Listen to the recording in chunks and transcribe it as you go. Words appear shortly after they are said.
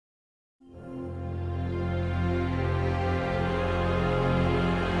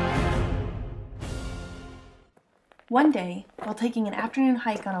One day, while taking an afternoon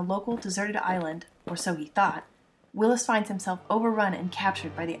hike on a local deserted island, or so he thought, Willis finds himself overrun and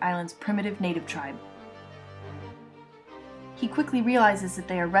captured by the island's primitive native tribe. He quickly realizes that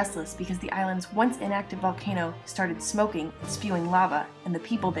they are restless because the island's once inactive volcano started smoking and spewing lava, and the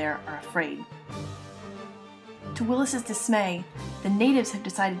people there are afraid. To Willis's dismay, the natives have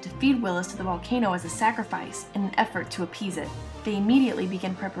decided to feed Willis to the volcano as a sacrifice in an effort to appease it. They immediately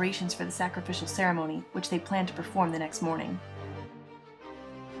begin preparations for the sacrificial ceremony, which they plan to perform the next morning.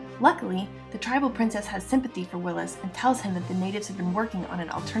 Luckily, the tribal princess has sympathy for Willis and tells him that the natives have been working on an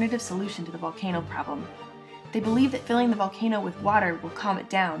alternative solution to the volcano problem. They believe that filling the volcano with water will calm it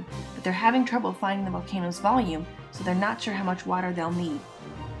down, but they're having trouble finding the volcano's volume, so they're not sure how much water they'll need.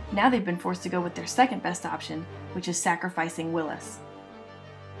 Now they've been forced to go with their second best option, which is sacrificing Willis.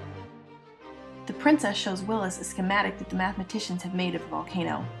 The princess shows Willis a schematic that the mathematicians have made of the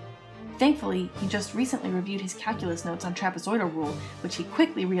volcano. Thankfully, he just recently reviewed his calculus notes on Trapezoidal Rule, which he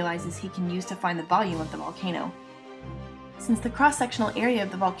quickly realizes he can use to find the volume of the volcano. Since the cross-sectional area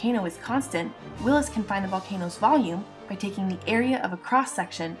of the volcano is constant, Willis can find the volcano's volume by taking the area of a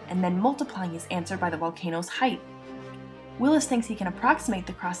cross-section and then multiplying his answer by the volcano's height. Willis thinks he can approximate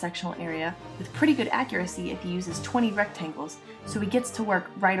the cross-sectional area with pretty good accuracy if he uses 20 rectangles, so he gets to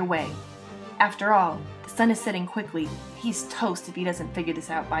work right away. After all, the sun is setting quickly. He's toast if he doesn't figure this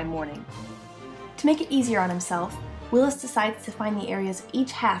out by morning. To make it easier on himself, Willis decides to find the areas of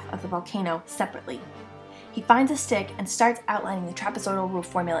each half of the volcano separately. He finds a stick and starts outlining the trapezoidal rule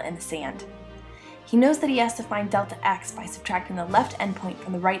formula in the sand. He knows that he has to find delta x by subtracting the left endpoint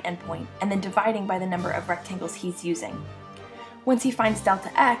from the right endpoint and then dividing by the number of rectangles he's using. Once he finds delta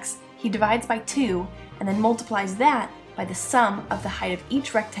x, he divides by 2 and then multiplies that by the sum of the height of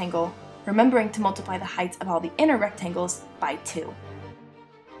each rectangle, remembering to multiply the heights of all the inner rectangles by 2.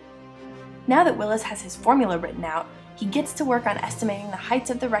 Now that Willis has his formula written out, he gets to work on estimating the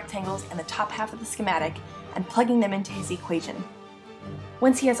heights of the rectangles in the top half of the schematic and plugging them into his equation.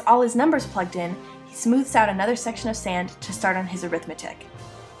 Once he has all his numbers plugged in, he smooths out another section of sand to start on his arithmetic.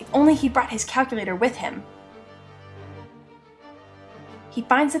 If only he brought his calculator with him! He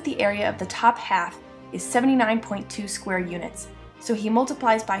finds that the area of the top half is 79.2 square units, so he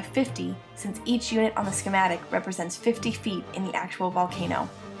multiplies by 50 since each unit on the schematic represents 50 feet in the actual volcano.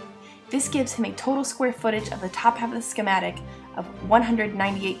 This gives him a total square footage of the top half of the schematic of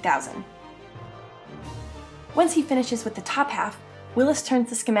 198,000. Once he finishes with the top half, Willis turns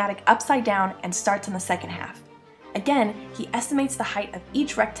the schematic upside down and starts on the second half. Again, he estimates the height of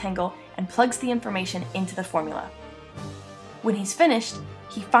each rectangle and plugs the information into the formula. When he's finished,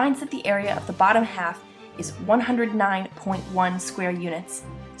 he finds that the area of the bottom half is 109.1 square units.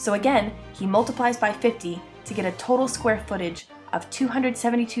 So again, he multiplies by 50 to get a total square footage of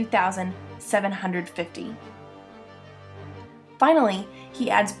 272,750. Finally, he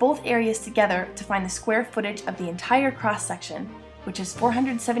adds both areas together to find the square footage of the entire cross-section, which is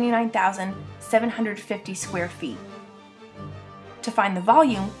 479,750 square feet. To find the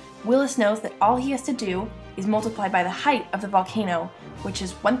volume, Willis knows that all he has to do is multiply by the height of the volcano, which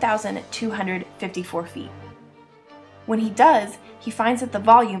is 1,254 feet. When he does, he finds that the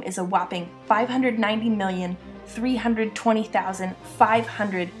volume is a whopping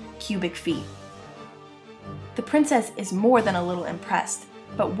 590,320,500 cubic feet. The princess is more than a little impressed,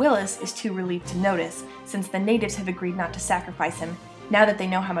 but Willis is too relieved to notice since the natives have agreed not to sacrifice him now that they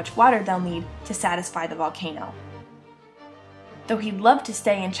know how much water they'll need to satisfy the volcano. Though he'd love to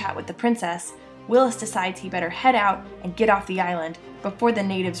stay and chat with the princess, Willis decides he better head out and get off the island before the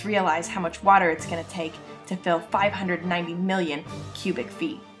natives realize how much water it's going to take to fill 590 million cubic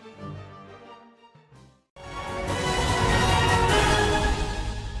feet.